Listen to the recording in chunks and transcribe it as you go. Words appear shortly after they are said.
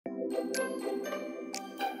Hi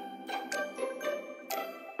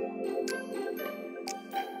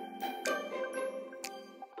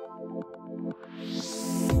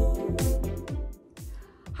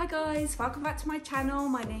guys, welcome back to my channel.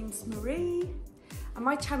 My name's Marie and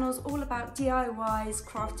my channel is all about DIYs,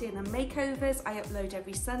 crafting and makeovers. I upload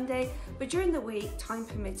every Sunday, but during the week, time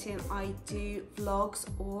permitting, I do vlogs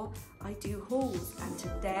or I do hauls, and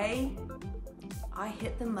today I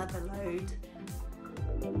hit the mother load.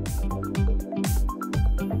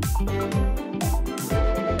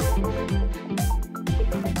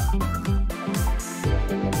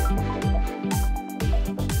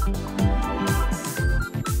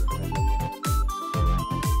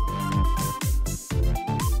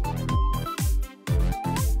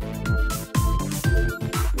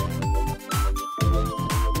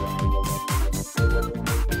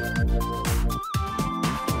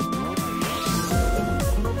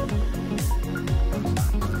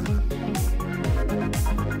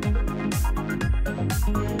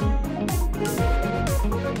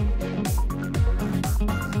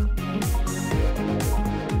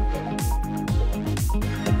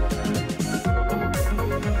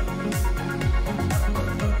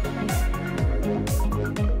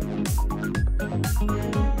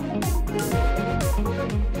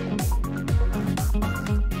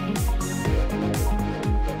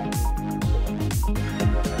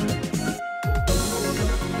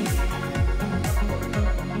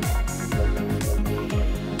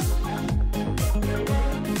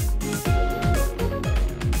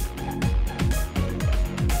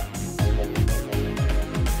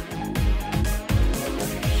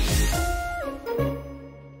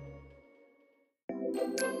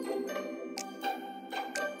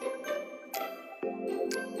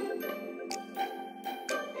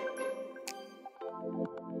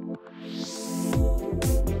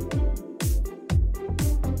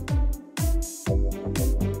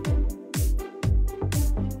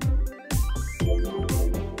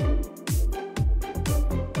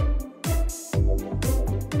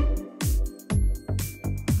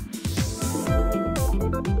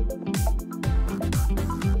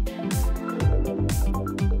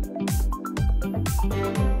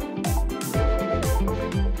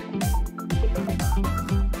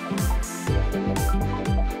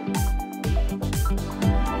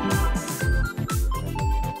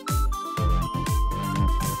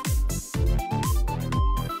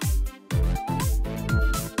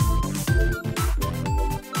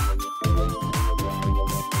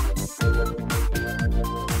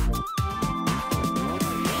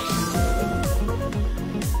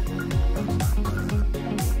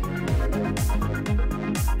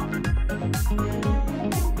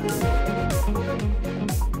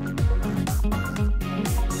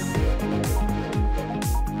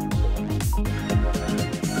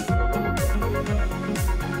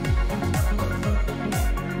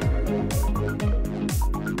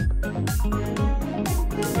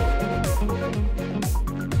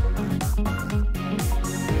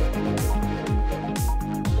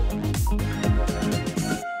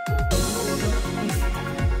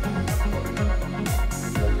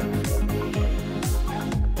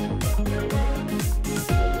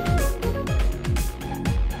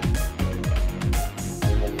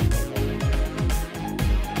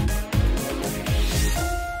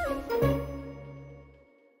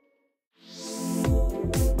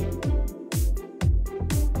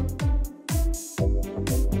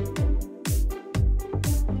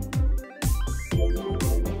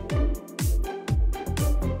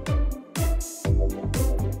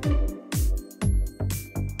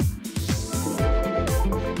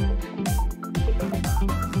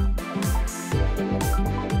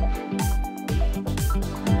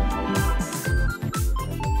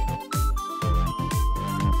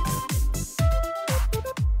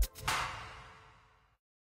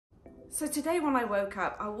 So today when I woke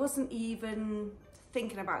up, I wasn't even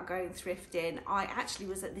thinking about going thrifting. I actually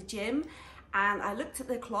was at the gym and I looked at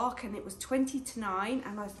the clock and it was 20 to 9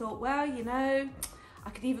 and I thought, well, you know, I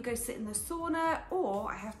could either go sit in the sauna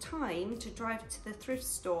or I have time to drive to the thrift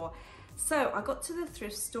store. So I got to the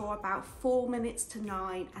thrift store about 4 minutes to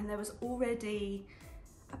 9 and there was already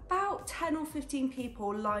about 10 or 15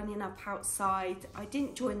 people lining up outside. I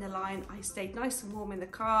didn't join the line, I stayed nice and warm in the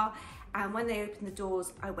car, and when they opened the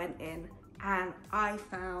doors, I went in and I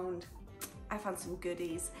found some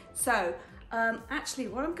goodies. So actually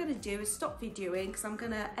what I'm gonna do is stop videoing because I'm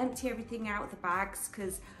gonna empty everything out of the bags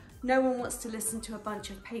because no one wants to listen to a bunch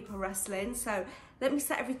of paper rustling. So let me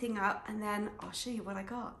set everything up and then I'll show you what I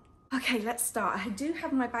got. Okay, let's start. I do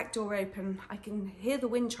have my back door open. I can hear the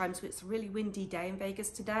wind chimes, but it's a really windy day in Vegas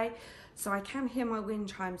today, so I can hear my wind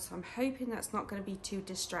chimes, so I'm hoping that's not going to be too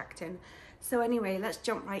distracting. So anyway, let's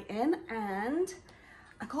jump right in, and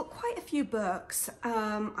I got quite a few books.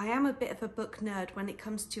 I am a bit of a book nerd when it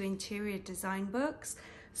comes to interior design books,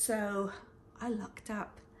 so I lucked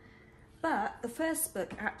up. But the first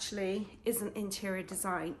book actually isn't interior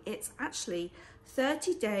design. It's actually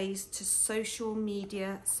 30 Days to Social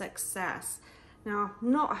Media Success. Now,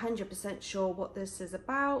 I'm not 100% sure what this is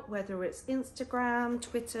about, whether it's Instagram,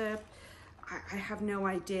 Twitter, I have no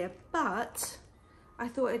idea, but I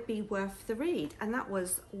thought it'd be worth the read, and that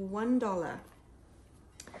was $1.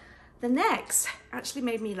 The next actually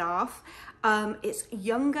made me laugh. It's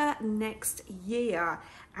Younger Next Year,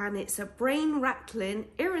 and it's a brain-rattling,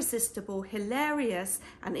 irresistible, hilarious,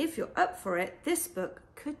 and if you're up for it, this book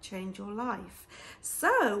could change your life.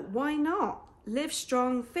 So why not? Live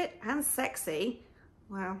strong, fit, and sexy.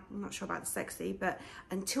 Well, I'm not sure about the sexy, but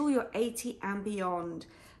until you're 80 and beyond.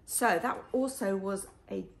 So that also was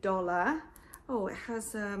 $1. Oh, it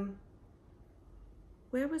has,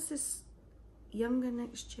 where was this? Younger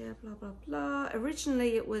Next Year, blah, blah, blah.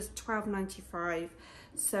 Originally it was $12.95.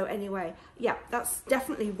 So anyway, yeah, that's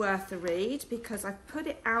definitely worth the read because I put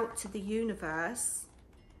it out to the universe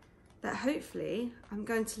that hopefully I'm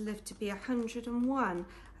going to live to be 101.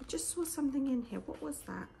 I just saw something in here. What was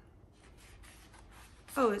that?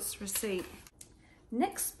 Oh, it's receipt.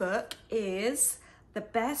 Next book is The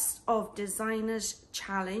Best of Designers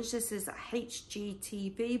Challenge. This is a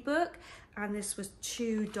HGTV book, and this was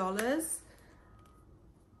 $2.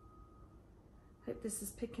 Hope this is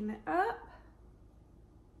picking it up.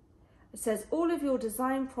 It says all of your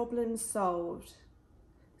design problems solved.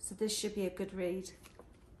 So this should be a good read.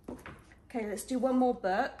 Okay, let's do one more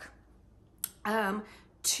book.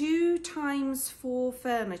 2 times 4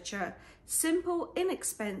 Furniture. Simple,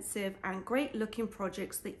 inexpensive, and great looking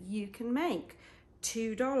projects that you can make.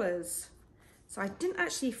 $2. So I didn't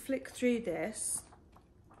actually flick through this.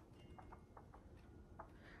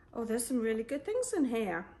 Oh, there's some really good things in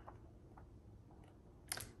here.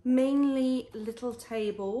 Mainly little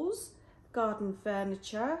tables, garden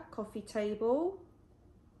furniture, coffee table.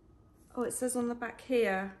 Oh, it says on the back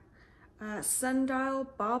here, sundial,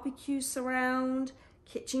 barbecue surround,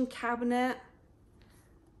 kitchen cabinet.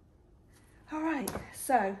 All right,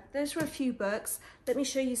 so those were a few books. Let me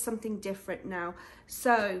show you something different now.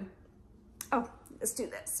 So, oh, let's do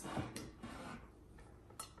this.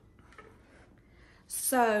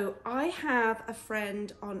 So I have a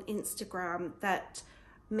friend on Instagram that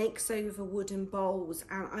makes over wooden bowls,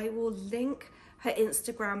 and I will link her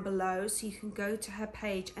Instagram below so you can go to her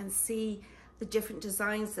page and see the different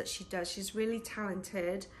designs that she does. She's really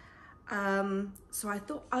talented. So I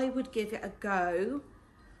thought I would give it a go.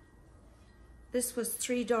 This was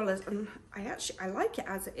 $3, and I like it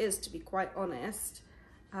as it is, to be quite honest.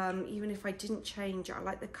 Even if I didn't change it, I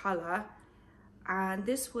like the color. And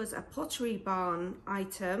this was a Pottery Barn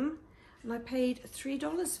item, and I paid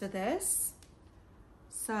 $3 for this.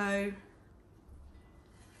 So,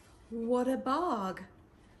 what a bargain.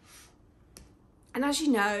 And as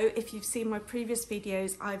you know, if you've seen my previous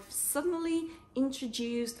videos, I've suddenly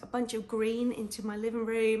introduced a bunch of green into my living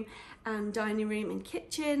room and dining room and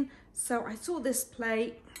kitchen. So I saw this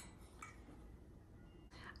plate,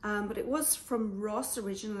 but it was from Ross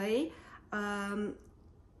originally,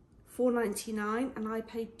 $4.99, and I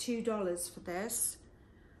paid $2 for this.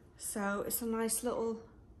 So it's a nice little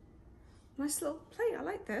plate. I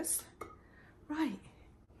like this. Right.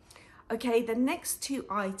 Okay, the next 2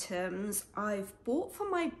 items I've bought for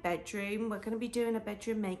my bedroom. We're going to be doing a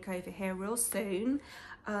bedroom makeover here real soon.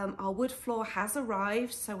 Our wood floor has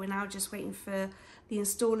arrived, so we're now just waiting for the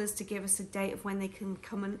installers to give us a date of when they can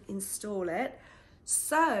come and install it.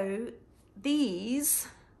 So these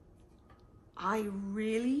I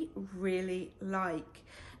really, really like.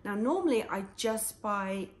 Now, normally I just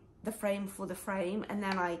buy the frame for the frame and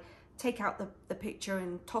then I take out the picture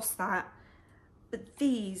and toss that. But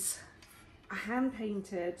these are hand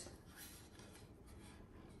painted.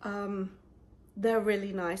 They're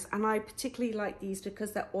really nice, and I particularly like these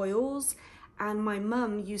because they're oils, and my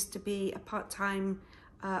mum used to be a part-time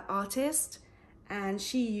artist, and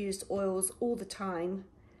she used oils all the time.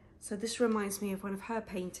 So this reminds me of one of her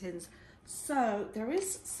paintings. So there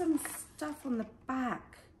is some stuff on the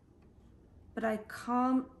back, but I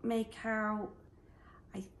can't make out.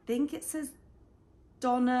 I think it says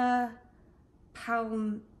Donna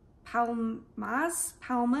Palman,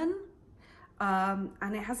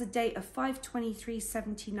 and it has a date of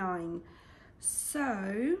 5/23/79.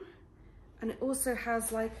 So, and it also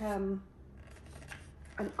has like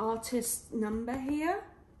an artist number here.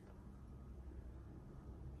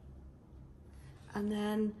 And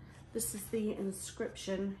then this is the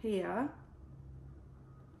inscription here.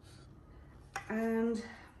 And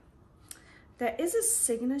there is a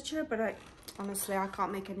signature, but honestly, I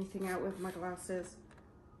can't make anything out with my glasses.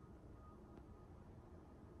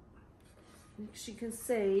 As you can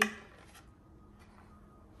see,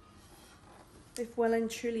 they've well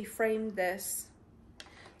and truly framed this.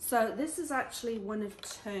 So this is actually one of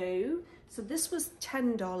two. So this was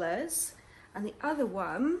 $10, and the other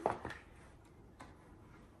one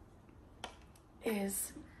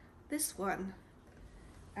is this one.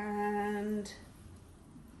 And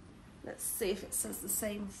let's see if it says the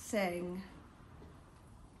same thing.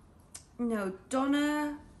 No,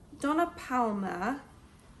 Donna Palmer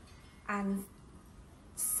and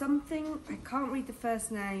something, I can't read the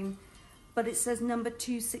first name, but it says number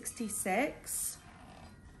 266.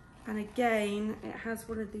 And again, it has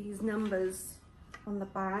one of these numbers on the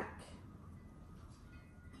back.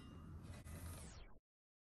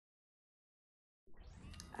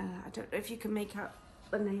 I don't know if you can make out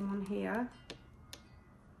the name on here.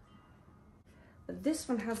 But this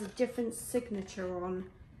one has a different signature on.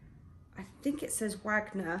 I think it says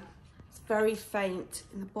Wagner. It's very faint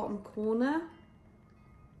in the bottom corner.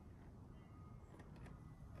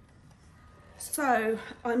 So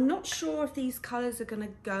I'm not sure if these colours are going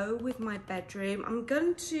to go with my bedroom. I'm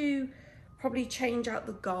going to probably change out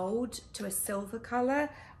the gold to a silver colour.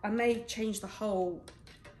 I may change the whole.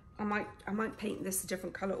 I might paint this a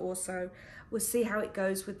different colour also. We'll see how it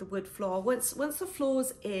goes with the wood floor. Once the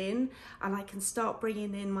floor's in and I can start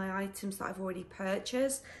bringing in my items that I've already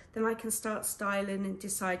purchased, then I can start styling and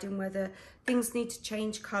deciding whether things need to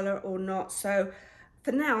change colour or not. So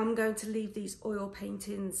for now, I'm going to leave these oil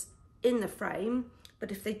paintings in the frame,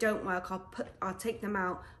 but if they don't work, I'll take them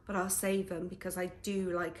out, but I'll save them because I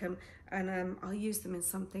do like them, and I'll use them in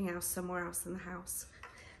something else somewhere else in the house.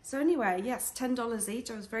 So anyway, yes, $10 each.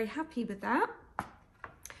 I was very happy with that.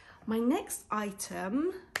 My next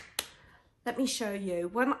item, let me show you.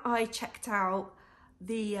 When I checked out,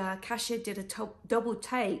 the cashier did a double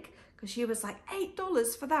take because she was like,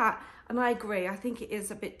 $8 for that. And I agree, I think it is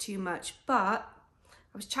a bit too much, but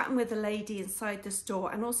I was chatting with a lady inside the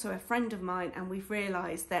store and also a friend of mine, and we've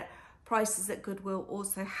realised that prices at Goodwill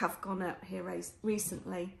also have gone up here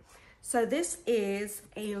recently. So this is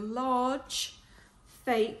a large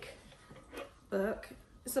fake book.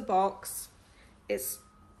 It's a box. It's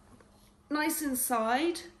nice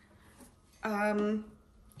inside.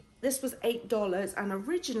 This was $8, and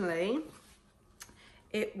originally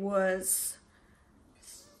it was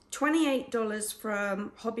 $28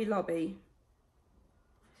 from Hobby Lobby.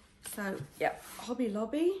 So yeah, Hobby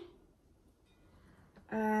Lobby.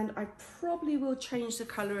 And I probably will change the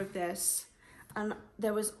colour of this. And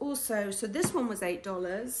there was also, so this one was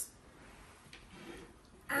 $8.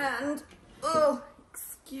 And, oh,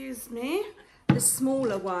 excuse me, the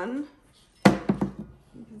smaller one,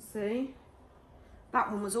 you can see, that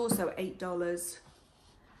one was also $8.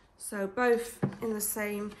 So both in the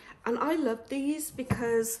same, and I love these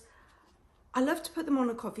because I love to put them on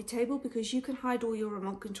a coffee table because you can hide all your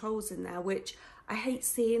remote controls in there, which I hate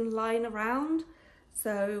seeing lying around.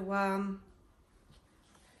 So,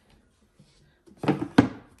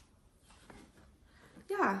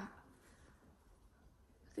 yeah, I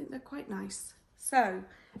think they're quite nice. So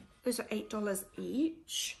those are $8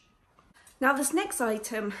 each. Now this next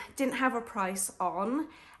item didn't have a price on,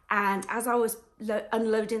 and as I was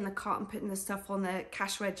unloading the cart and putting the stuff on the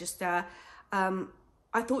cash register,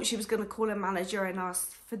 I thought she was going to call a manager and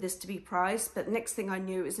ask for this to be priced, but next thing I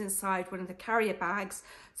knew, it was inside one of the carrier bags.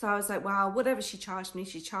 So I was like, well, whatever she charged me,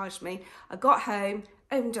 she charged me. I got home,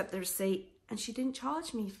 opened up the receipt, and she didn't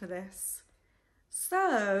charge me for this.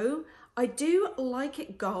 So I do like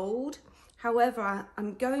it gold. However,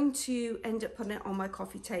 I'm going to end up putting it on my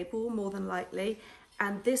coffee table more than likely,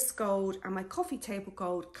 and this gold and my coffee table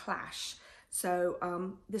gold clash.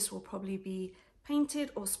 So this will probably be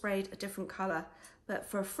painted or sprayed a different colour. But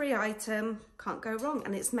for a free item, can't go wrong.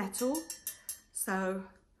 And it's metal, so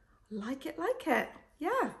like it. Yeah,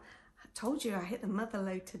 I told you I hit the mother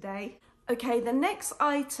load today. Okay, the next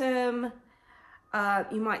item,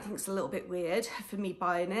 you might think it's a little bit weird for me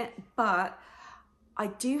buying it, but I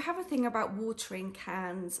do have a thing about watering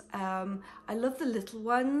cans. I love the little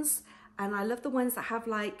ones, and I love the ones that have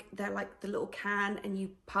they're like the little can and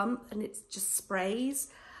you pump and it just sprays.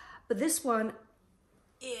 But this one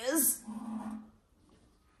is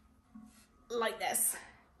like this,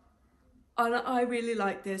 and I really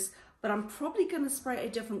like this, but I'm probably going to spray a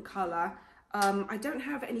different colour. I don't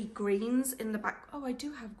have any greens in the back. Oh, I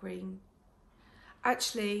do have green.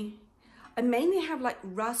 Actually, I mainly have like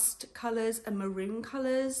rust colors and maroon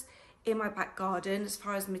colors in my back garden as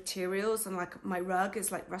far as materials, and like my rug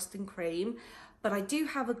is like rust and cream. But I do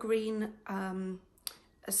have a green,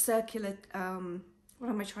 a circular, what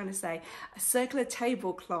am I trying to say? A circular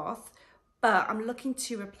tablecloth, but I'm looking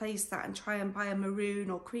to replace that and try and buy a maroon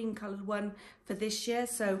or cream colored one for this year.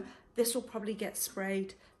 So this will probably get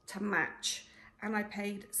sprayed to match. And I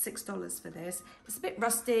paid $6 for this. It's a bit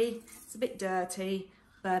rusty, it's a bit dirty,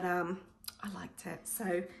 but I liked it.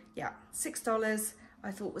 So yeah, $6 I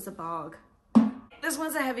thought was a bargain. This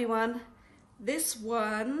one's a heavy one. This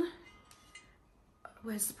one,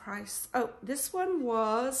 where's the price? Oh, this one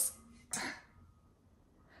was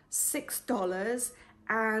 $6,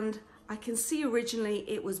 and I can see originally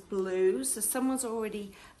it was blue, so someone's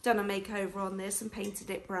already done a makeover on this and painted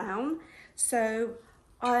it brown. So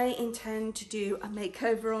I intend to do a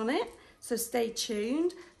makeover on it, so stay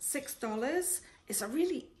tuned. $6.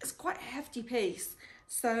 It's quite a hefty piece.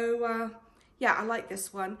 So yeah, I like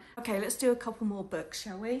this one. Okay, let's do a couple more books,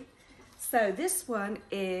 shall we? So this one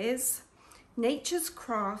is Nature's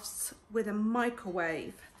Crafts with a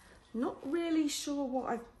Microwave. Not really sure what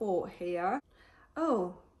I've bought here.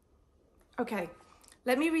 Oh, okay.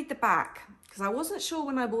 Let me read the back, because I wasn't sure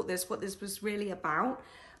when I bought this what this was really about.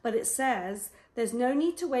 But it says, there's no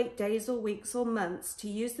need to wait days or weeks or months to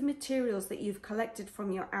use the materials that you've collected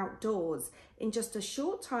from your outdoors. In just a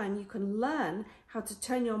short time, you can learn how to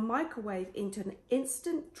turn your microwave into an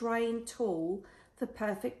instant drying tool for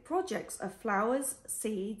perfect projects of flowers,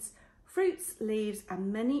 seeds, fruits, leaves,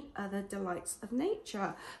 and many other delights of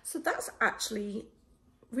nature. So that's actually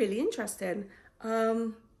really interesting.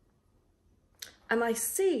 And I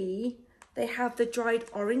see they have the dried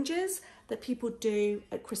oranges that people do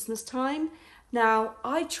at Christmas time. Now,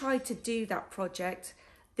 I tried to do that project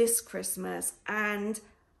this Christmas, and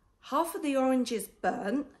half of the oranges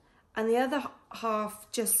burnt and the other half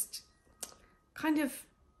just kind of,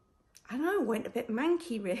 I don't know, went a bit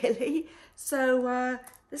manky really. So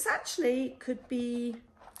this actually could be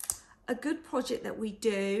a good project that we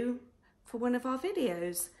do for one of our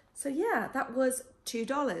videos. So yeah, that was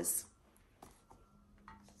 $2.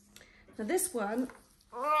 Now this one,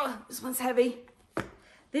 oh, this one's heavy.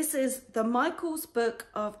 This is the Michael's Book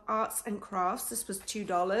of Arts and Crafts. This was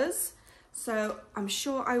 $2. So I'm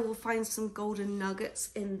sure I will find some golden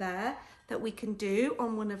nuggets in there that we can do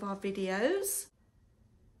on one of our videos.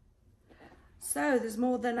 So there's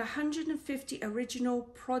more than 150 original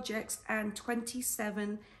projects and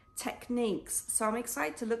 27 techniques. So I'm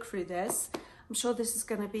excited to look through this. I'm sure this is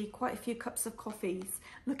going to be quite a few cups of coffees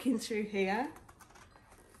looking through here.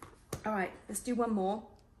 All right, let's do one more.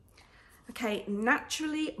 Okay,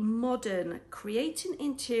 Naturally Modern, creating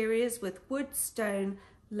interiors with wood, stone,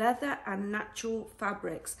 leather and natural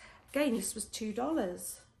fabrics. Again, this was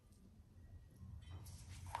 $2.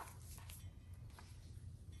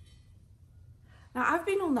 Now, I've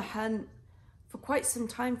been on the hunt for quite some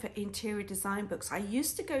time for interior design books. I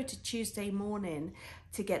used to go to Tuesday Morning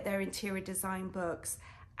to get their interior design books,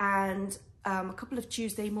 and a couple of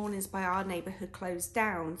Tuesday mornings by our neighbourhood closed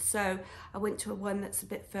down. So I went to one that's a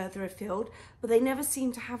bit further afield, but they never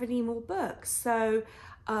seem to have any more books. So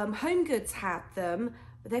Home Goods had them,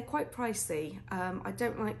 but they're quite pricey. I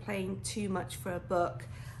don't like paying too much for a book,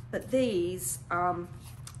 but these,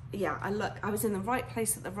 yeah, I was in the right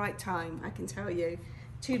place at the right time, I can tell you.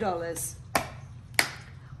 $2.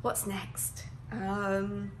 What's next?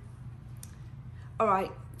 All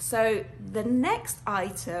right, so the next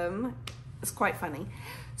item is quite funny.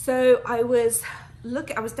 So I was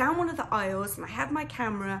down one of the aisles and I had my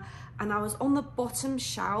camera and I was on the bottom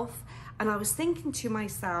shelf and I was thinking to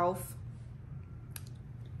myself,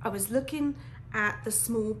 I was looking at the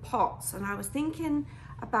small pots and I was thinking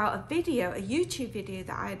about a YouTube video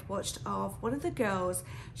that I had watched of one of the girls.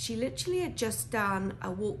 She literally had just done a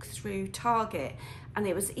walk through Target, and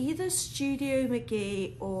it was either Studio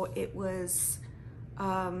McGee or it was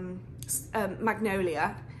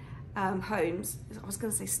Magnolia Homes. I was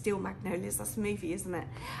going to say Steel Magnolias, that's a movie, isn't it?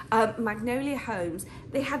 Magnolia Homes.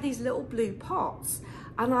 They had these little blue pots,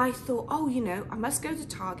 and I thought, oh, you know, I must go to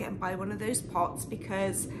Target and buy one of those pots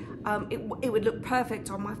because it would look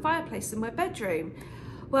perfect on my fireplace in my bedroom.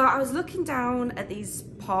 Well, I was looking down at these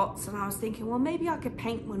pots and I was thinking, well, maybe I could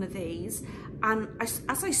paint one of these. And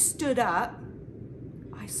as I stood up,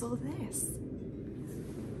 I saw this.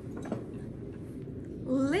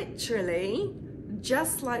 Literally,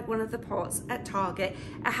 just like one of the pots at Target.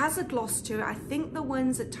 It has a gloss to it. I think the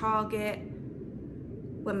ones at Target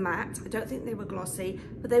were matte. I don't think they were glossy,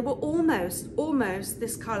 but they were almost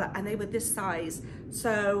this color and they were this size.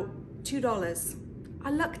 So $2.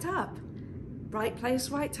 I lucked up. right place,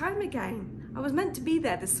 right time again. I was meant to be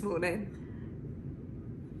there this morning.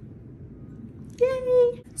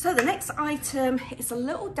 Yay! So the next item is a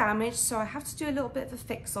little damaged, so I have to do a little bit of a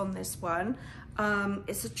fix on this one.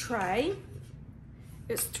 It's a tray.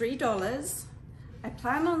 It's $3. I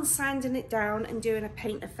plan on sanding it down and doing a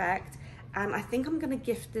paint effect, and I think I'm going to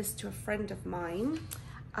gift this to a friend of mine.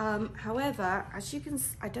 However, as you can,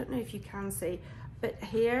 I don't know if you can see, but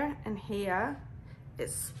here and here,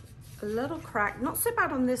 it's a little crack. Not so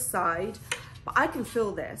bad on this side, but I can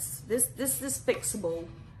feel this. This is fixable.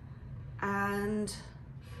 And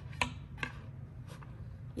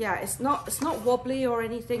yeah, it's not wobbly or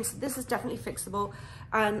anything, so this is definitely fixable.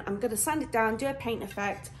 And I'm gonna sand it down, do a paint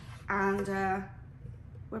effect, and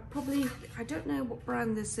we're probably, I don't know what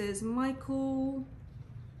brand this is, Michael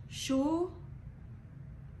Shaw?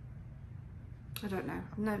 I don't know,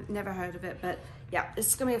 I've never heard of it, but yeah, this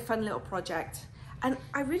is gonna be a fun little project. And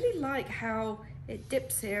I really like how it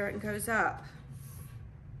dips here and goes up.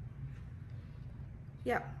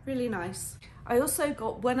 Yeah, really nice. I also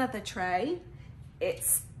got one other tray.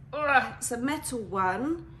 It's a metal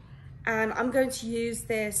one, and I'm going to use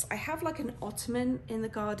this. I have like an ottoman in the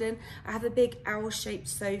garden. I have a big owl-shaped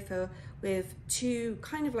sofa with two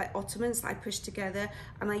kind of like ottomans that I push together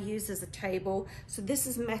and I use as a table. So this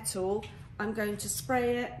is metal. I'm going to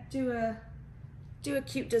spray it, do a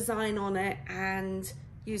cute design on it, and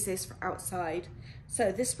use this for outside.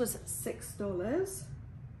 So this was $6.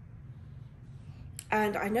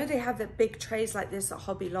 And I know they have the big trays like this at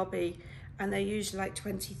Hobby Lobby, and they're usually like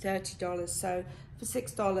 $20, $30. So for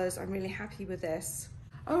 $6, I'm really happy with this.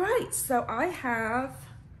 All right, so I have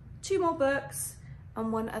 2 more books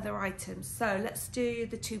and 1 other item. So let's do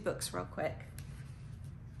the 2 books real quick.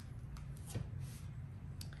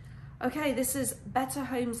 Okay, this is Better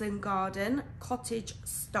Homes and Garden, Cottage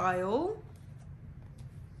Style.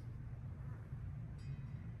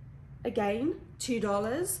 Again,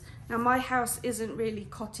 $2. Now my house isn't really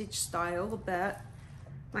cottage style, but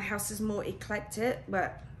my house is more eclectic,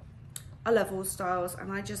 but I love all styles and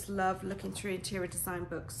I just love looking through interior design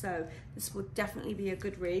books. So this will definitely be a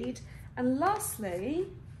good read. And lastly,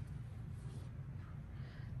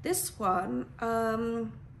 this one,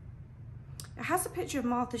 it has a picture of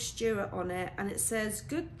Martha Stewart on it, and it says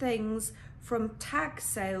good things from tag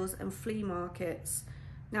sales and flea markets.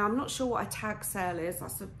 Now, I'm not sure what a tag sale is.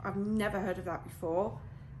 I've never heard of that before.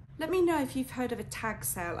 Let me know if you've heard of a tag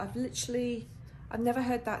sale. I've never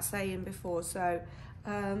heard that saying before. So,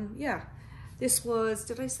 yeah, this was,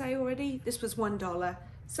 did I say already? This was $1.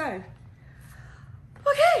 So,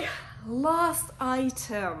 okay, last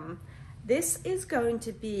item. This is going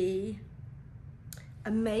to be a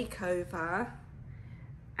makeover,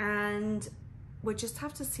 and we'll just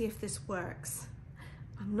have to see if this works.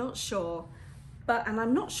 I'm not sure. And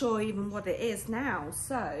I'm not sure even what it is now.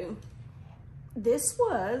 So this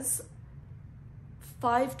was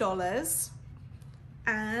 $5,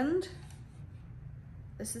 and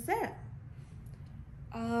this is it.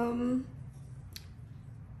 I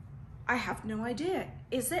have no idea.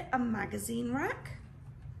 Is it a magazine rack?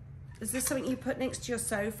 Is this something you put next to your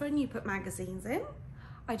sofa and you put magazines in?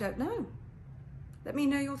 I don't know. Let me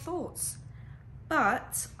know your thoughts.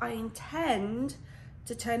 But I intend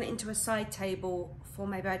to turn it into a side table for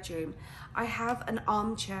my bedroom. I have an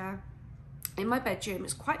armchair in my bedroom.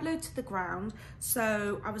 It's quite low to the ground,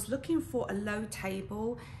 so I was looking for a low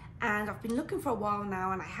table, and I've been looking for a while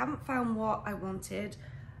now and I haven't found what I wanted,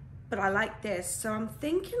 but I like this. So I'm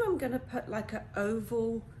thinking I'm gonna put like an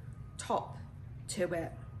oval top to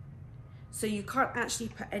it, so you can't actually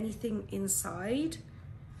put anything inside.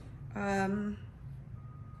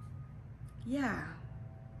 Yeah.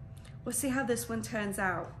 We'll see how this one turns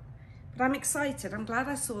out. But I'm excited, I'm glad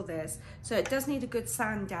I saw this. So it does need a good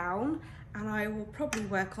sand down, and I will probably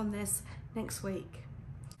work on this next week.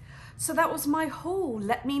 So that was my haul.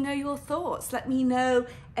 Let me know your thoughts. Let me know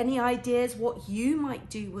any ideas what you might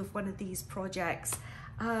do with one of these projects.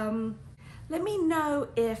 Let me know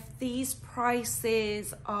if these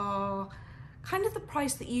prices are kind of the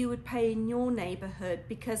price that you would pay in your neighborhood,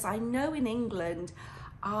 because I know in England,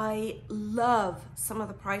 I love some of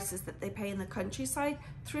the prices that they pay in the countryside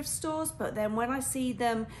thrift stores, but then when I see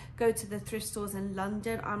them go to the thrift stores in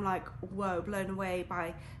London, I'm like, whoa, blown away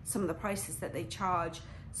by some of the prices that they charge.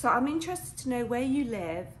 So I'm interested to know where you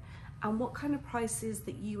live and what kind of prices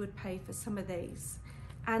that you would pay for some of these,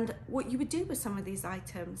 and what you would do with some of these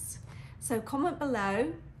items. So comment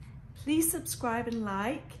below, please subscribe and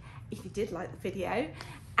like if you did like the video,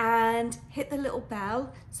 and hit the little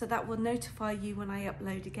bell so that will notify you when I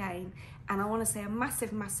upload again. And I want to say a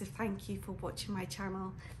massive, massive thank you for watching my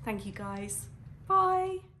channel. Thank you guys.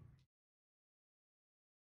 Bye.